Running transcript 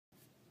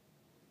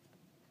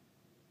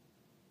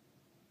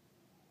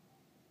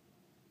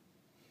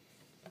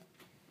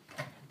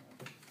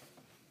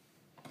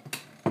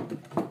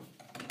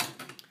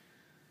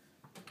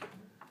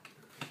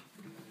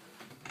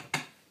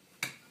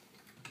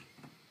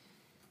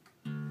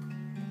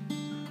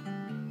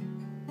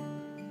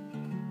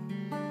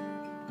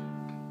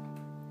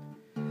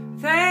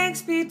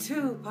thanks be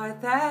to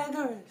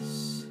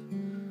Pythagoras,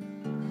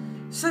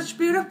 such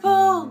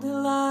beautiful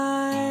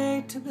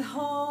delight to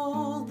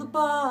behold the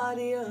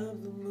body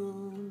of the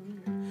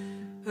moon,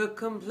 her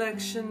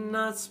complexion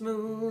not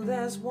smooth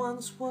as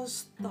once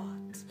was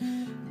thought,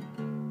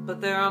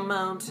 but there are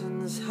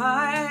mountains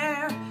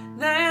higher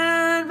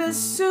than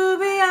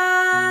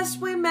Vesuvius.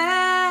 We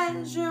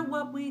measure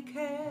what we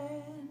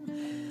can,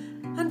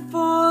 and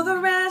for the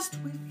rest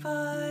we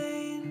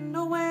find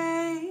a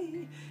way.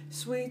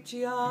 Sweet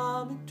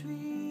geometry,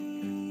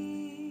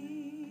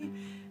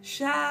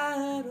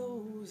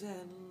 shadows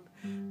and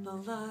the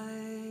light.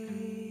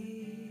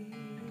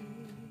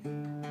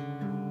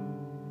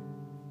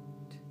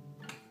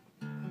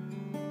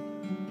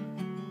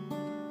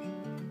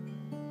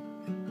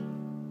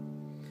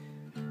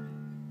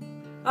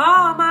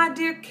 Ah, my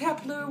dear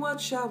Kepler, what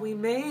shall we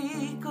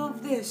make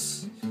of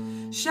this?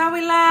 Shall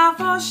we laugh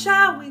or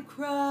shall we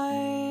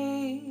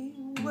cry?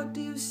 What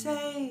do you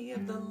say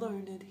of the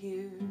learned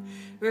here,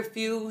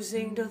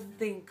 refusing to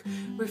think,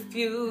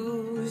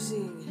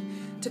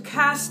 refusing to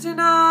cast an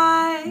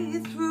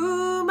eye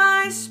through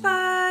my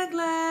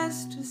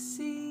spyglass to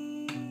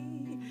see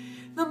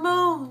the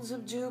moons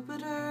of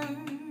Jupiter,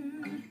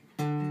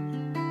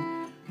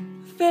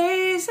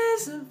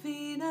 phases of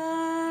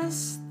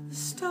Venus, the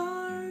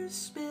stars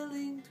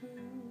spilling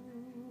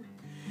through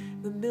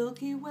the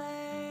Milky Way.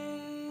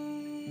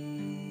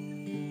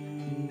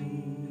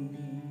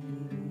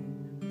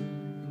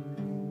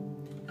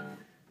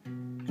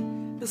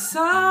 The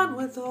sun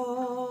with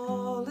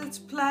all its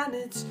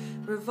planets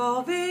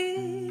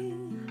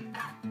revolving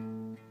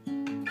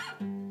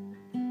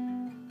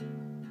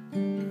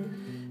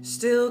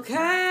still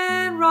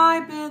can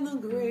ripen the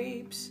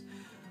grapes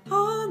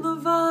on the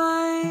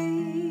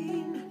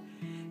vine,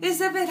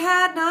 as if it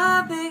had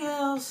nothing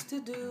else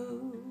to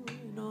do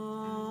in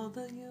all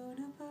the universe.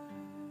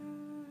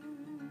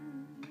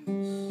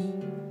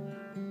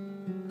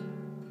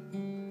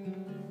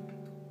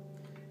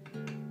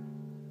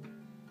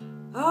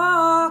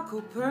 Oh,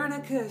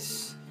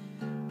 Copernicus,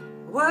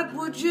 what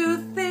would you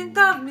think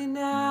of me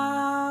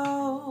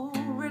now,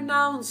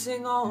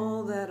 renouncing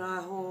all that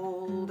I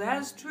hold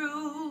as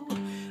true,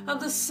 of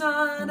the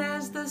sun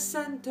as the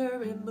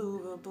center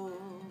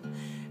immovable,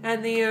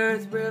 and the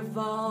earth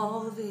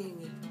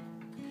revolving,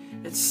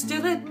 and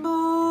still it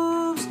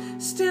moves,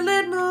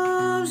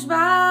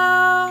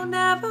 vow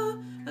never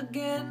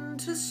again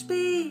to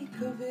speak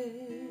of it.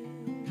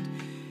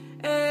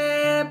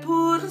 Et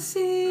pour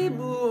si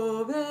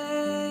mauvais